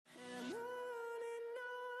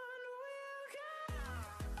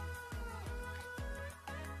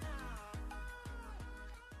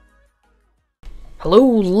Hello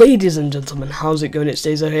ladies and gentlemen, how's it going? It's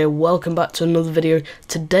Dazo here, welcome back to another video.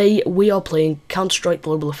 Today we are playing Counter-Strike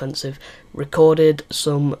Global Offensive. Recorded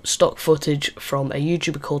some stock footage from a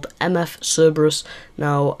YouTuber called MF Cerberus.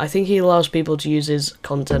 Now, I think he allows people to use his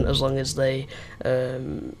content as long as they,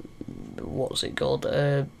 what's it called,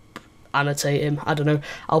 annotate him, I don't know.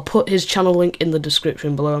 I'll put his channel link in the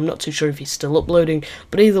description below. I'm not too sure if he's still uploading,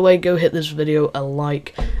 but either way, go hit this video a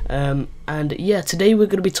like. And yeah, today we're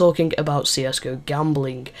going to be talking about CSGO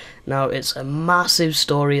Gambling. Now, it's a massive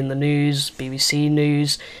story in the news, BBC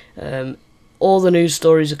News, all the news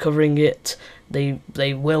stories are covering it.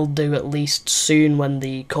 They will do at least soon when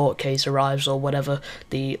the court case arrives or whatever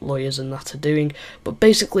the lawyers and that are doing. But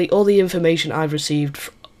basically, all the information I've received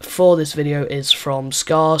for this video is from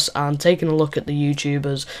Scarce and taking a look at the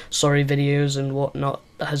YouTubers' sorry videos and whatnot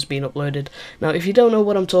that has been uploaded. Now, if you don't know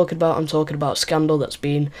what I'm talking about scandal that's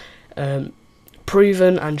been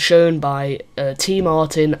proven and shown by T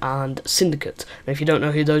Martin and Syndicate. Now, if you don't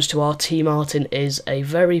know who those two are, T Martin is a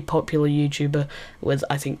very popular YouTuber with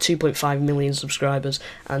I think 2.5 million subscribers,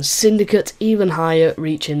 and Syndicate even higher,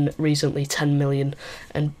 reaching recently 10 million.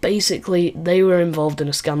 And basically they were involved in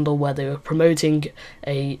a scandal where they were promoting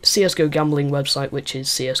a CSGO gambling website, which is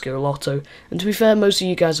CSGO Lotto. And to be fair, most of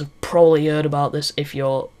you guys have probably heard about this if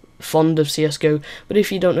you're fond of CSGO, but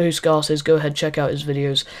if you don't know who Scarce is, go ahead, check out his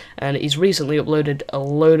videos, and he's recently uploaded a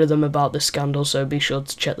load of them about this scandal, so be sure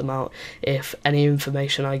to check them out if any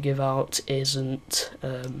information I give out isn't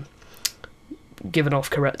given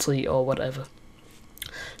off correctly or whatever.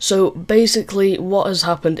 So basically what has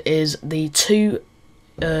happened is the two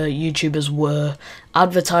YouTubers were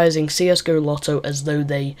advertising CSGO Lotto as though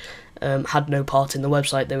they had no part in the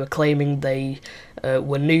website. They were claiming they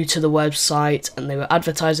were new to the website, and they were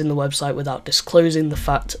advertising the website without disclosing the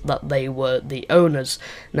fact that they were the owners.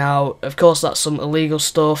 Now, of course, that's some illegal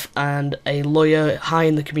stuff, and a lawyer high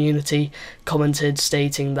in the community commented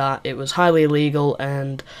stating that it was highly illegal,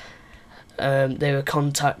 and they were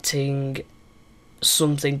contacting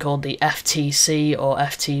something called the FTC or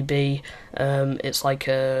FTB. It's like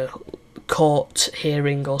a court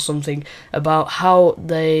hearing or something about how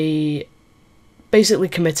they basically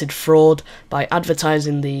committed fraud by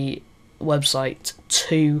advertising the website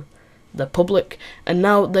to the public. And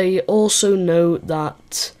now they also know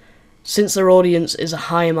that since their audience is a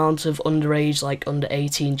high amount of underage, like under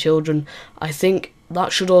 18 children, I think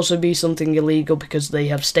that should also be something illegal, because they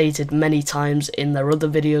have stated many times in their other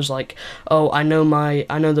videos, like, oh, I know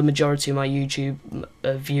the majority of my YouTube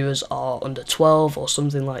viewers are under 12 or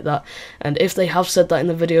something like that. And if they have said that in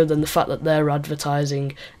the video, then the fact that they're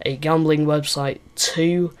advertising a gambling website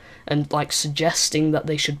too, and like suggesting that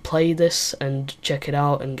they should play this and check it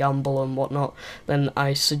out and gamble and whatnot, then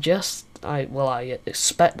I expect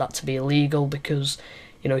that to be illegal, because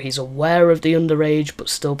you know, he's aware of the underage but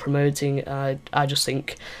still promoting. I just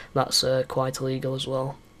think that's quite illegal as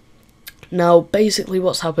well. Now, basically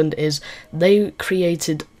what's happened is they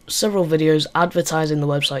created several videos advertising the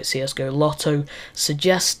website CSGO Lotto,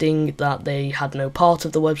 suggesting that they had no part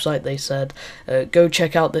of the website. They said, go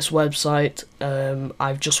check out this website,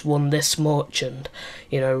 I've just won this much, and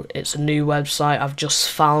you know, it's a new website, I've just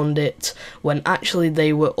found it, when actually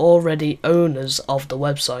they were already owners of the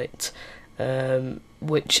website.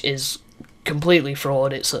 Which is completely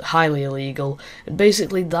fraud, it's highly illegal, and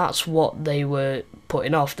basically that's what they were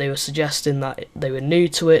putting off. They were suggesting that they were new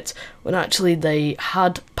to it, when actually they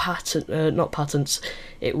had not patents,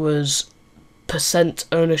 it was percent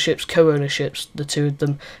ownerships, co-ownerships, the two of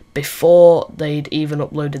them, before they'd even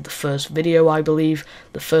uploaded the first video, I believe,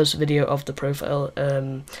 the first video of the profile.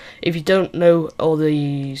 If you don't know all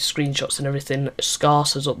the screenshots and everything,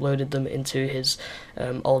 Scarce has uploaded them into his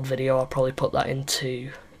old video. I'll probably put that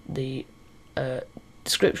into the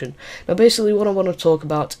description. Now, basically what I want to talk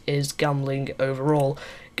about is gambling overall.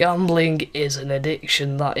 Gambling is an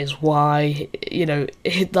addiction. That is why, you know,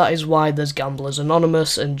 that is why there's Gamblers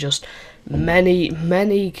Anonymous and just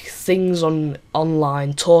many things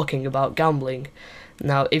online talking about gambling.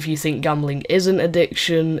 Now, if you think gambling is an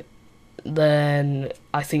addiction, then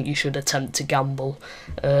I think you should attempt to gamble.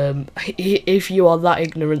 If you are that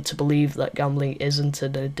ignorant to believe that gambling isn't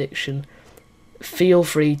an addiction, feel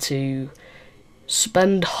free to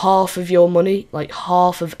spend half of your money, like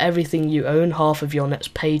half of everything you own, half of your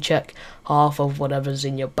next paycheck, half of whatever's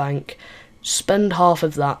in your bank. Spend half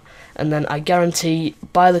of that, and then I guarantee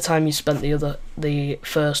by the time you spent the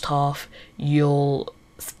first half, you'll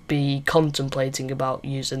be contemplating about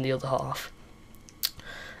using the other half.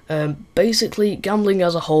 Basically, gambling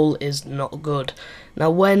as a whole is not good. Now,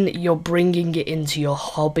 when you're bringing it into your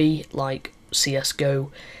hobby, like CSGO,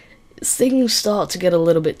 things start to get a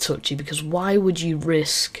little bit touchy, because why would you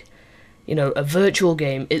risk, you know, a virtual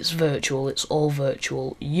game? It's virtual, it's all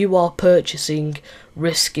virtual. You are purchasing,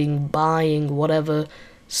 risking, buying, whatever,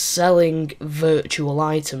 selling virtual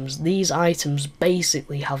items. These items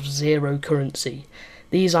basically have zero currency.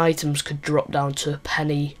 These items could drop down to a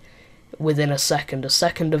penny within a second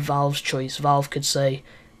of Valve's choice. Valve could say,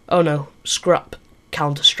 oh no, scrap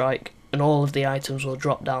Counter-Strike, and all of the items will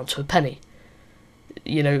drop down to a penny.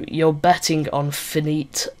 You know, you're betting on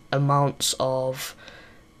finite amounts of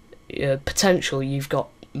potential. You've got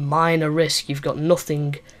minor risk, you've got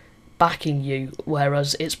nothing backing you,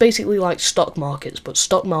 whereas it's basically like stock markets, but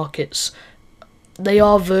stock markets, they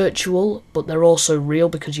are virtual, but they're also real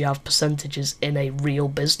because you have percentages in a real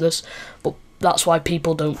business. But that's why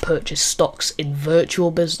people don't purchase stocks in virtual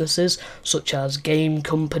businesses, such as game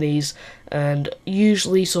companies, and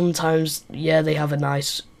usually sometimes, yeah, they have a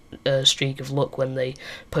nice streak of luck when they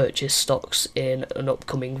purchase stocks in an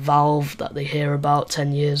upcoming Valve that they hear about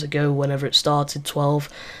 10 years ago, whenever it started, 12.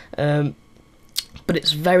 But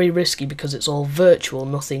it's very risky because it's all virtual,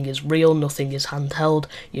 nothing is real, nothing is handheld.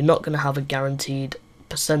 You're not going to have a guaranteed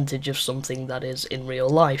percentage of something that is in real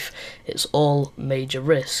life. It's all major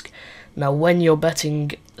risk. Now, when you're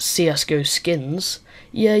betting CSGO skins,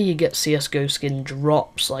 yeah, you get CSGO skin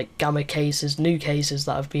drops, like gamma cases, new cases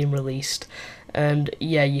that have been released, and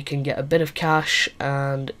yeah, you can get a bit of cash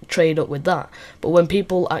and trade up with that. But when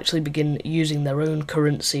people actually begin using their own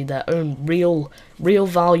currency, their own real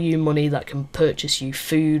value money that can purchase you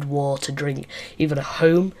food, water, drink, even a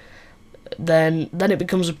home, then it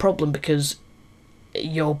becomes a problem, because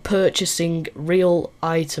you're purchasing real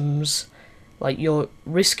items, like you're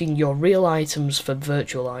risking your real items for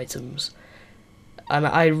virtual items. And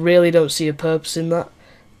I really don't see a purpose in that,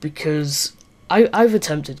 because I've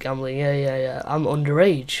attempted gambling, yeah, I'm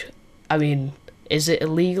underage. I mean, is it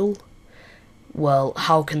illegal? Well,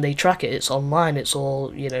 how can they track it? It's online, it's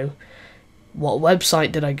all, you know. What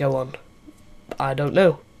website did I go on? I don't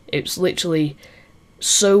know. It's literally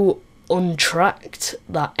so untracked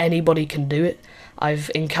that anybody can do it. I've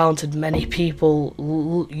encountered many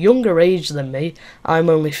people younger age than me. I'm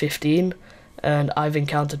only 15, and I've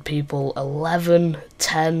encountered people 11,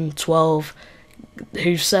 10, 12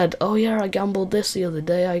 who've said, oh yeah, I gambled this the other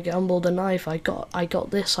day, I gambled a knife, I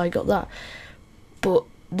got this, I got that. But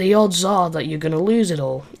the odds are that you're going to lose it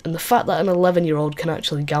all. And the fact that an 11-year-old can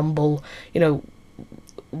actually gamble, you know,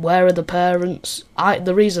 where are the parents?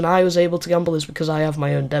 The reason I was able to gamble is because I have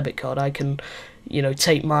my own debit card. I can, you know,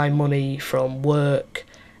 take my money from work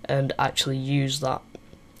and actually use that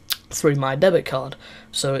through my debit card.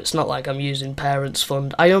 So it's not like I'm using parents'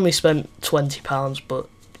 fund. I only spent £20, but,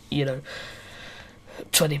 you know,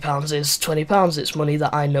 £20 is £20. It's money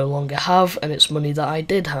that I no longer have, and it's money that I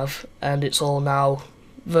did have, and it's all now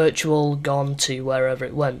virtual, gone to wherever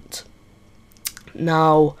it went.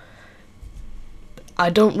 Now, I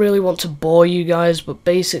don't really want to bore you guys, but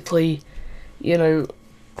basically, you know,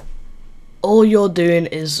 all you're doing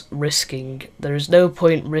is risking. There is no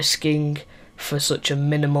point risking for such a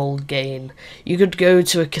minimal gain. You could go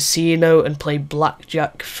to a casino and play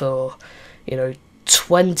blackjack for, you know,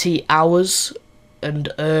 20 hours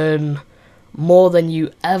and earn more than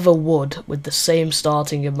you ever would with the same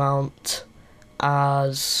starting amount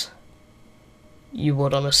as you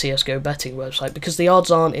would on a CSGO betting website, because the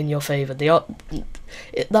odds aren't in your favour.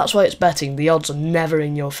 That's why it's betting. The odds are never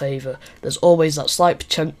in your favour. There's always that slight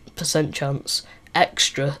percent chance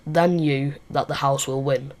extra than you that the house will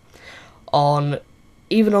win.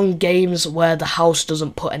 Even on games where the house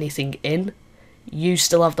doesn't put anything in, you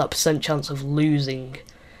still have that percent chance of losing,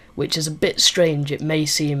 which is a bit strange. It may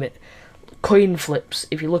seem it. Coin flips,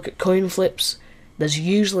 if you look at coin flips, there's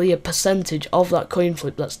usually a percentage of that coin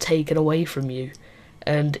flip that's taken away from you.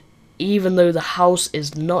 And even though the house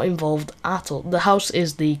is not involved at all, the house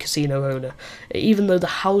is the casino owner, even though the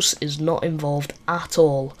house is not involved at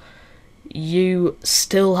all, you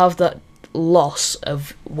still have that loss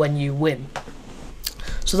of when you win.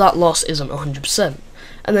 So that loss isn't 100%.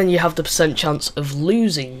 And then you have the percent chance of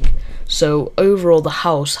losing. So overall the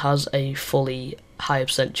house has a fully higher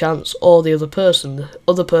percent chance, or the other person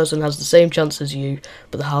has the same chance as you,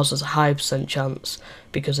 but the house has a higher percent chance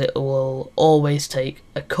because it will always take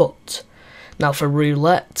a cut. Now for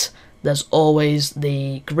roulette, there's always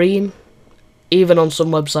the green. Even on some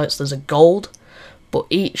websites there's a gold, but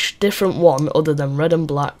each different one, other than red and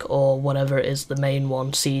black or whatever it is, the main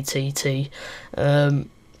one, CTT,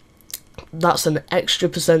 that's an extra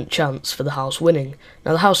percent chance for the house winning.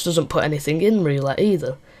 Now the house doesn't put anything in roulette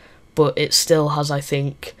either, but it still has, I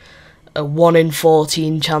think, a 1 in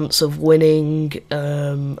 14 chance of winning,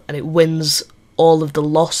 and it wins all of the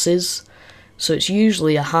losses, so it's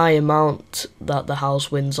usually a high amount that the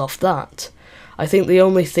house wins off that. I think the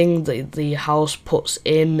only thing that the house puts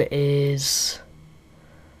in is...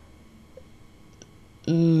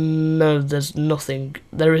 no, there's nothing.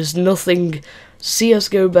 There is nothing.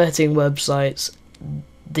 CSGO betting websites,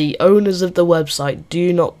 the owners of the website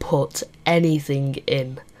do not put anything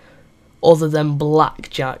in other than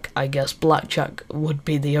blackjack. I guess blackjack would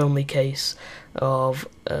be the only case of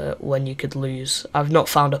when you could lose. I've not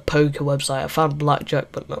found a poker website. I found blackjack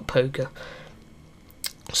but not poker.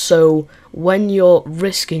 So when you're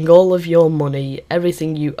risking all of your money,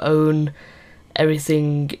 everything you own,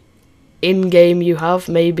 everything in-game you have,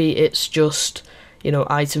 maybe it's just, you know,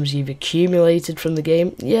 items you've accumulated from the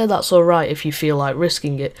game, yeah, that's alright if you feel like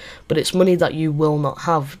risking it, but it's money that you will not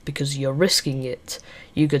have because you're risking it.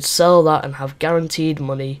 You could sell that and have guaranteed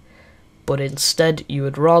money, but instead you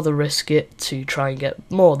would rather risk it to try and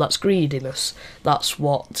get more. That's greediness. That's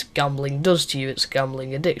what gambling does to you. It's a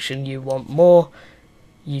gambling addiction. You want more,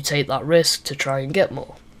 you take that risk to try and get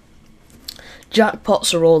more.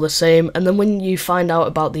 Jackpots are all the same, and then when you find out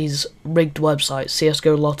about these rigged websites,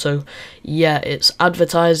 CSGO Lotto, yeah, it's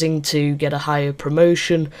advertising to get a higher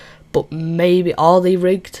promotion, but maybe are they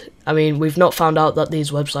rigged? I mean, we've not found out that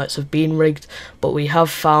these websites have been rigged, but we have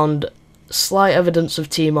found slight evidence of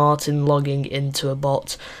T Martin logging into a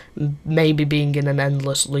bot, maybe being in an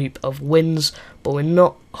endless loop of wins, but we're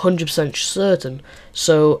not 100% certain.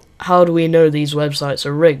 So how do we know these websites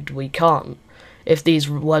are rigged? We can't. If these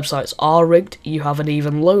websites are rigged, you have an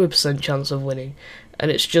even lower % chance of winning, and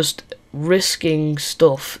it's just risking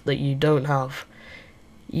stuff that you don't have.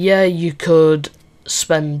 Yeah, you could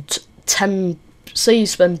spend say you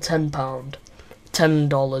spend £10,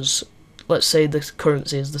 $10, let's say the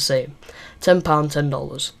currency is the same, £10,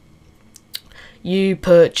 $10. You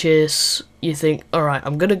purchase, you think, alright,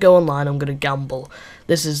 I'm going to go online, I'm going to gamble.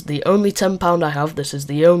 This is the only £10 I have, this is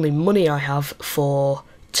the only money I have for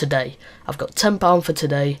today. I've got £10 for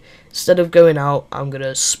today. Instead of going out, I'm going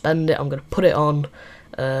to spend it, I'm going to put it on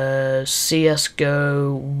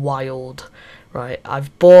CSGO Wild. Right,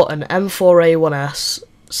 I've bought an M4A1S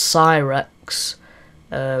Cyrex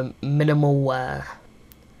minimal wear.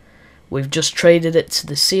 We've just traded it to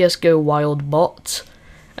the CSGO Wild bot,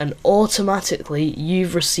 and automatically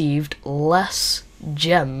you've received less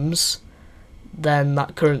gems than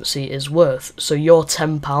that currency is worth. So your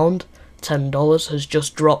 £10 has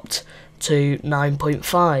just dropped to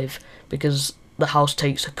 9.5 because the house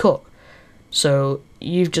takes a cut. So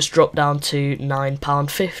you've just dropped down to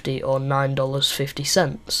 £9.50 or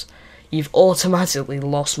 $9.50. You've automatically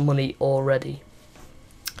lost money already.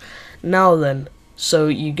 Now then, so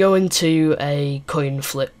you go into a coin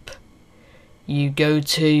flip. You've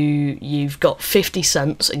got 50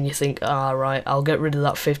 cents and you think, right, I'll get rid of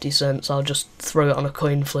that 50 cents, I'll just throw it on a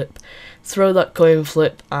coin flip. Throw that coin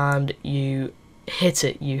flip and you hit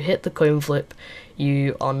it. You hit the coin flip.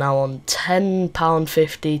 You are now on £10.50,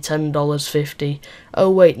 $10.50.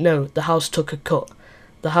 Oh wait, no, the house took a cut.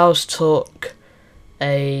 The house took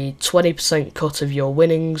a 20% cut of your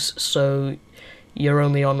winnings, so you're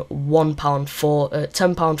only on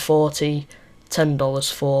 £10.40,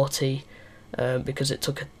 $10.40, because it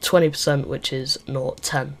took a 20%, which is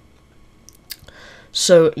 0.10.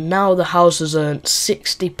 So now the house has earned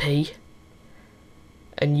 60p,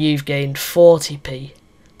 and you've gained 40p.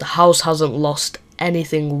 The house hasn't lost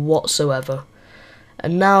anything whatsoever.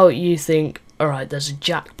 And now you think, alright, there's a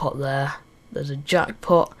jackpot there. There's a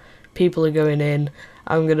jackpot. People are going in.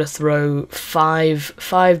 I'm going to throw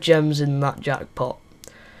five gems in that jackpot.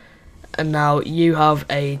 And now you have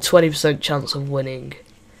a 20% chance of winning.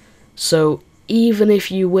 So even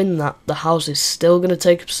if you win that, the house is still going to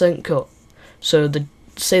take a % cut. So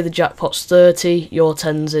say the jackpot's 30, your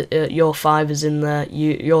 5 is in there,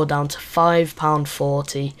 you're down to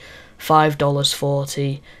 £5.40,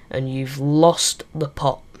 $5.40, and you've lost the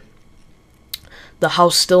pot. The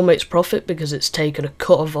house still makes profit because it's taken a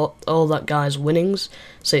cut of all that guy's winnings.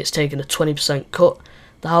 Say it's taken a 20% cut.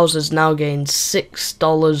 The house has now gained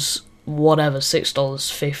 $6 whatever,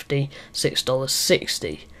 $6.50,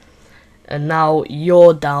 $6.60. And now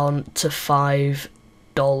you're down to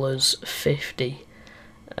 $5.50.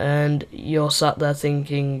 And you're sat there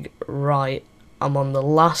thinking, right, I'm on the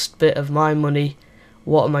last bit of my money,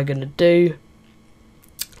 what am I going to do?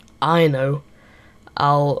 I know,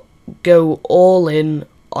 I'll go all in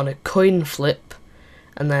on a coin flip,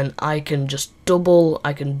 and then I can double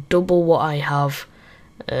what I have,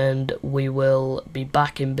 and we will be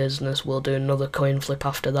back in business. We'll do another coin flip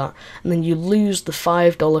after that, and then you lose the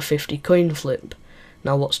 $5.50 coin flip.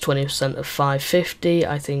 Now what's 20% of $5.50?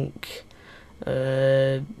 I think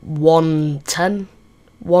 £1.10,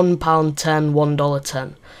 £1.10,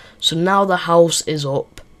 $1.10. So now the house is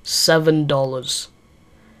up $7.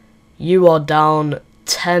 You are down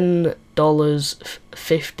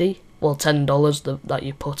 $10.50. Well, $10 that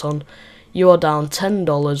you put on. You are down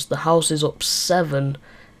 $10. The house is up 7,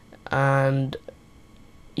 and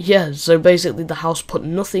yeah. So basically, the house put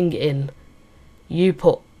nothing in. You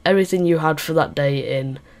put everything you had for that day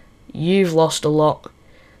in. You've lost a lot.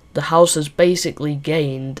 The house has basically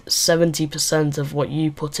gained 70% of what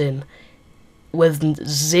you put in, with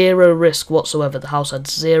zero risk whatsoever. The house had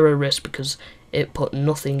zero risk because it put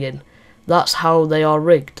nothing in. That's how they are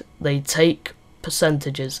rigged. They take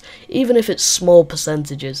percentages, even if it's small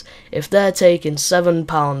percentages. If they're taking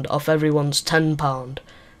 £7 off everyone's £10,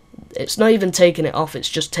 it's not even taking it off, it's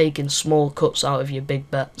just taking small cuts out of your big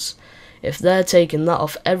bets. If they're taking that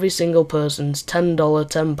off every single person's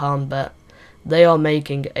 £10 bet, they are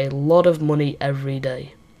making a lot of money every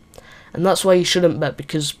day. And that's why you shouldn't bet,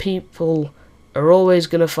 because people are always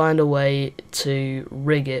going to find a way to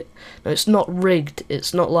rig it. Now, it's not rigged.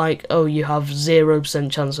 It's not like, oh, you have 0%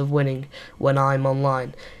 chance of winning when I'm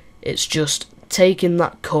online. It's just taking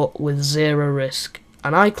that cut with zero risk.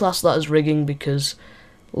 And I class that as rigging because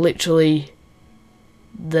literally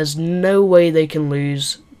there's no way they can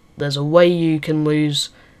lose. There's a way you can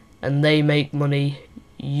lose and they make money.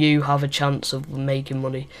 You have a chance of making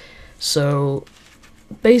money. So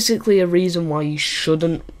basically a reason why you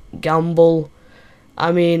shouldn't gamble.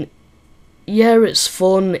 I mean, yeah, it's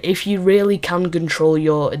fun. If you really can control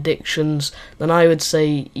your addictions, then I would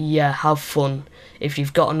say, yeah, have fun. If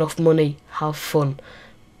you've got enough money, have fun.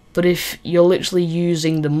 But if you're literally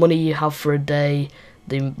using the money you have for a day,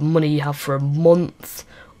 the money you have for a month,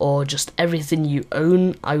 or just everything you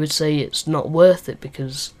own, I would say it's not worth it,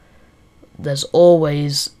 because there's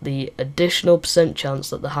always the additional percent chance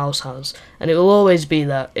that the house has, and it will always be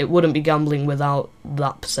there. It wouldn't be gambling without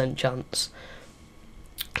that percent chance.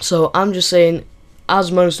 So I'm just saying, as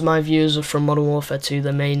most of my viewers are from Modern Warfare 2,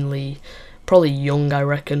 they're mainly probably young, I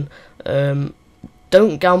reckon. Don't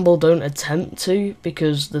gamble, don't attempt to,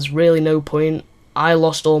 because there's really no point. I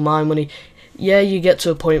lost all my money. Yeah, you get to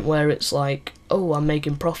a point where it's like, oh, I'm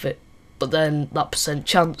making profit, but then that percent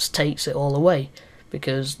chance takes it all away,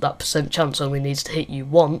 because that percent chance only needs to hit you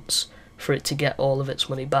once for it to get all of its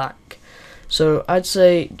money back. So I'd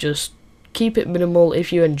say just keep it minimal.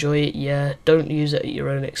 If you enjoy it, yeah, don't use it at your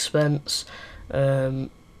own expense.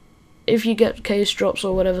 If you get case drops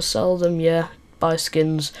or whatever, sell them, yeah, buy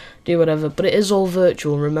skins, do whatever, but it is all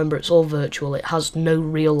virtual. Remember, it's all virtual. It has no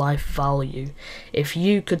real life value. If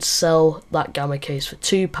you could sell that gamma case for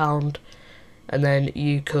 £2, and then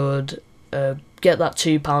you could get that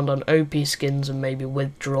 £2 on OP skins and maybe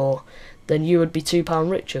withdraw, then you would be £2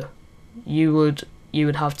 richer. You would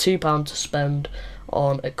have £2 to spend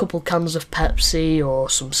on a couple cans of Pepsi or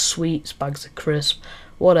some sweets, bags of crisps,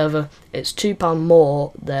 whatever. It's £2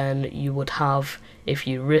 more than you would have if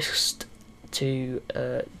you risked to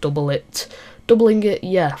double it. Doubling it,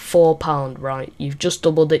 yeah, £4, right? You've just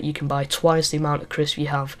doubled it. You can buy twice the amount of crisps you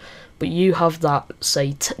have, but you have that,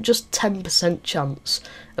 say, just 10% chance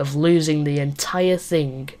of losing the entire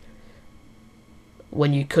thing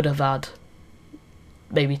when you could have had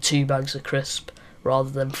maybe 2 bags of crisp rather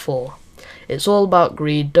than 4. It's all about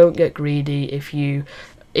greed. Don't get greedy.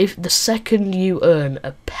 If the second you earn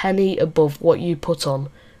a penny above what you put on,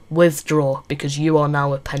 withdraw, because you are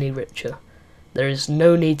now a penny richer. There is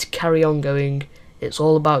no need to carry on going. It's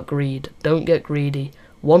all about greed. Don't get greedy.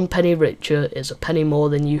 1 penny richer is a penny more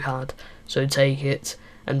than you had, so take it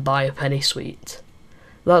and buy a penny sweet.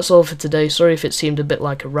 That's all for today. Sorry if it seemed a bit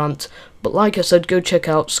like a rant, but like I said, go check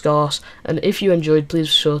out Scarce, and if you enjoyed, please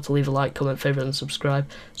be sure to leave a like, comment, favourite and subscribe.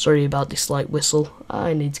 Sorry about the slight whistle.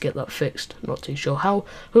 I need to get that fixed. Not too sure how.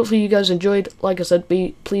 Hopefully you guys enjoyed. Like I said,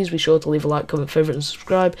 please be sure to leave a like, comment, favourite and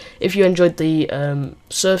subscribe. If you enjoyed the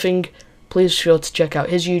surfing, please be sure to check out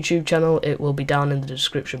his YouTube channel. It will be down in the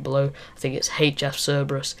description below. I think it's HF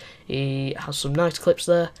Cerberus. He has some nice clips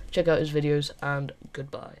there. Check out his videos, and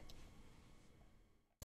goodbye.